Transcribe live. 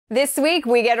This week,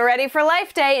 we get ready for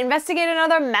Life Day, investigate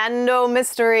another Mando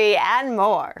mystery, and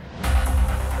more.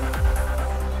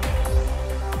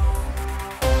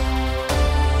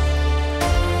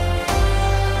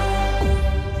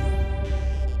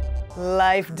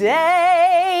 Life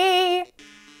Day!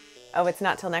 Oh, it's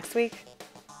not till next week?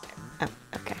 Oh,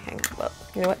 okay, hang on. Well,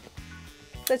 you know what?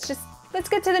 Let's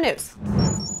get to the news.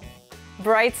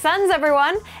 Bright suns,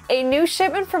 everyone! A new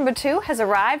shipment from Batuu has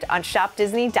arrived on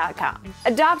shopdisney.com.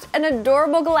 Adopt an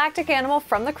adorable galactic animal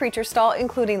from the creature stall,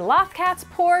 including lothcats,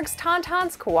 porgs,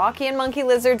 tauntauns, Kowakian monkey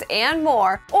lizards, and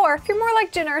more. Or, if you're more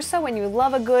like Jen Urso and you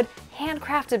love a good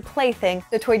handcrafted plaything,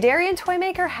 the Toydarian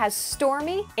Toymaker has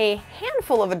Stormy, a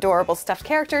handful of adorable stuffed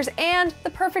characters, and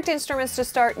the perfect instruments to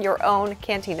start your own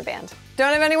Cantina band.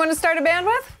 Don't have anyone to start a band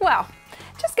with? Well,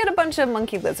 just get a bunch of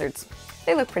monkey lizards.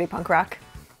 They look pretty punk rock.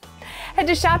 Head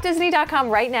to shopdisney.com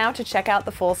right now to check out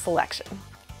the full selection.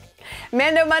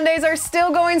 Mando Mondays are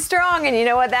still going strong, and you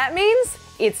know what that means?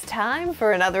 It's time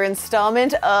for another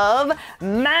installment of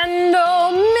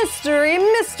Mando Mystery,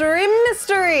 Mystery,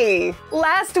 Mystery!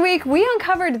 Last week, we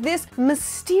uncovered this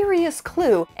mysterious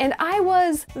clue, and I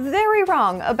was very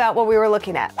wrong about what we were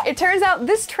looking at. It turns out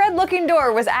this tread-looking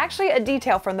door was actually a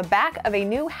detail from the back of a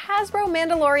new Hasbro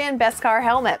Mandalorian Beskar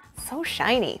helmet. So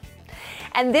shiny.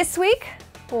 And this week,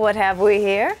 what have we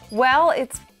here? Well,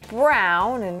 it's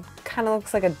brown and kind of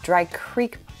looks like a dry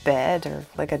creek bed or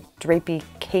like a drapey,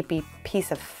 capey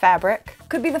piece of fabric.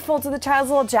 Could be the folds of the child's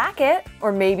little jacket,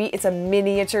 or maybe it's a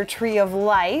miniature tree of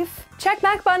life. Check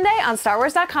back Monday on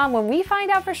StarWars.com when we find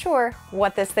out for sure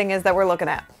what this thing is that we're looking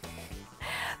at.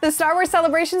 The Star Wars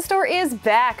Celebration Store is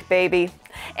back, baby.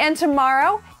 And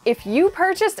tomorrow, if you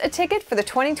purchased a ticket for the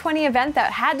 2020 event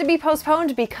that had to be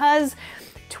postponed because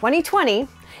 2020,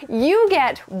 you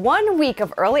get 1 week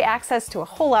of early access to a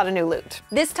whole lot of new loot.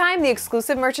 This time, the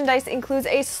exclusive merchandise includes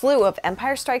a slew of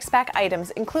Empire Strikes Back items,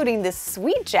 including this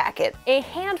sweet jacket, a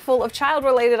handful of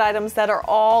child-related items that are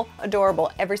all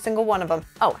adorable, every single one of them.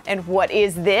 Oh, and what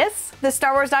is this? The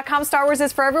StarWars.com Star Wars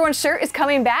is for Everyone shirt is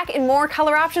coming back in more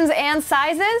color options and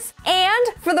sizes. And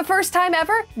for the first time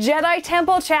ever, Jedi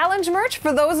Temple Challenge merch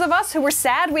for those of us who were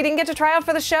sad we didn't get to try out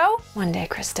for the show. One day,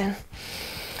 Kristen,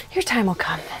 your time will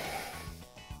come.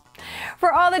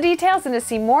 For all the details and to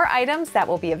see more items that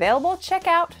will be available, check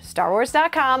out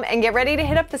StarWars.com and get ready to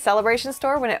hit up the Celebration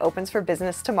Store when it opens for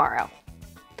business tomorrow.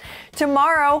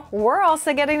 Tomorrow, we're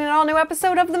also getting an all-new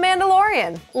episode of The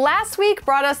Mandalorian. Last week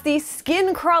brought us the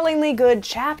skin-crawlingly good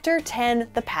Chapter 10,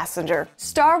 The Passenger.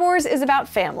 Star Wars is about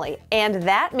family, and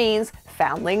that means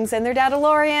foundlings and their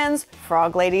Dadalorians,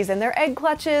 frog ladies and their egg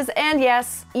clutches, and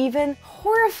yes, even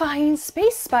horrifying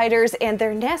space spiders and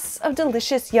their nests of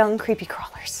delicious young creepy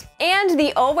crawlers. And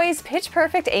the always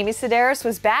pitch-perfect Amy Sedaris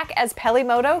was back as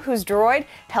Pelimoto, whose droid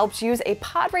helped use a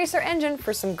pod racer engine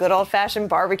for some good old-fashioned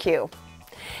barbecue.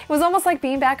 It was almost like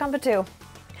being back on Batuu.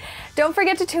 Don't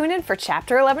forget to tune in for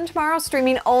Chapter 11 tomorrow,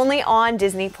 streaming only on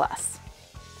Disney+.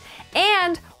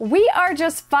 And we are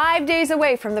just 5 days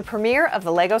away from the premiere of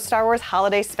the LEGO Star Wars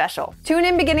Holiday Special. Tune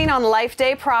in beginning on Life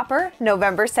Day proper,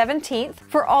 November 17th,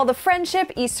 for all the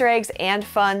friendship, Easter eggs, and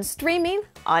fun streaming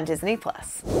on Disney+.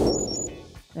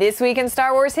 This week in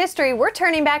Star Wars history, we're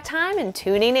turning back time and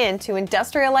tuning in to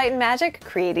Industrial Light and Magic,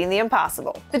 Creating the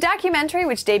Impossible. The documentary,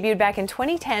 which debuted back in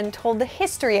 2010, told the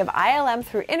history of ILM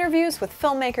through interviews with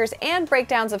filmmakers and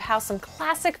breakdowns of how some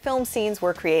classic film scenes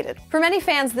were created. For many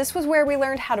fans, this was where we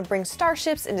learned how to bring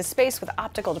starships into space with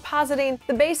optical depositing,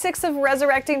 the basics of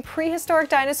resurrecting prehistoric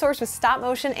dinosaurs with stop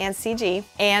motion and CG,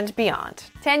 and beyond.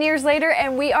 10 years later,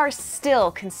 and we are still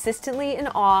consistently in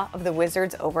awe of the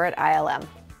wizards over at ILM.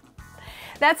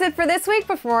 That's it for this week,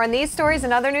 but for more on these stories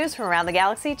and other news from around the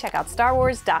galaxy, check out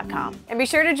StarWars.com. And be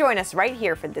sure to join us right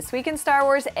here for This Week in Star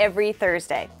Wars every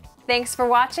Thursday. Thanks for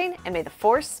watching, and may the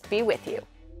Force be with you.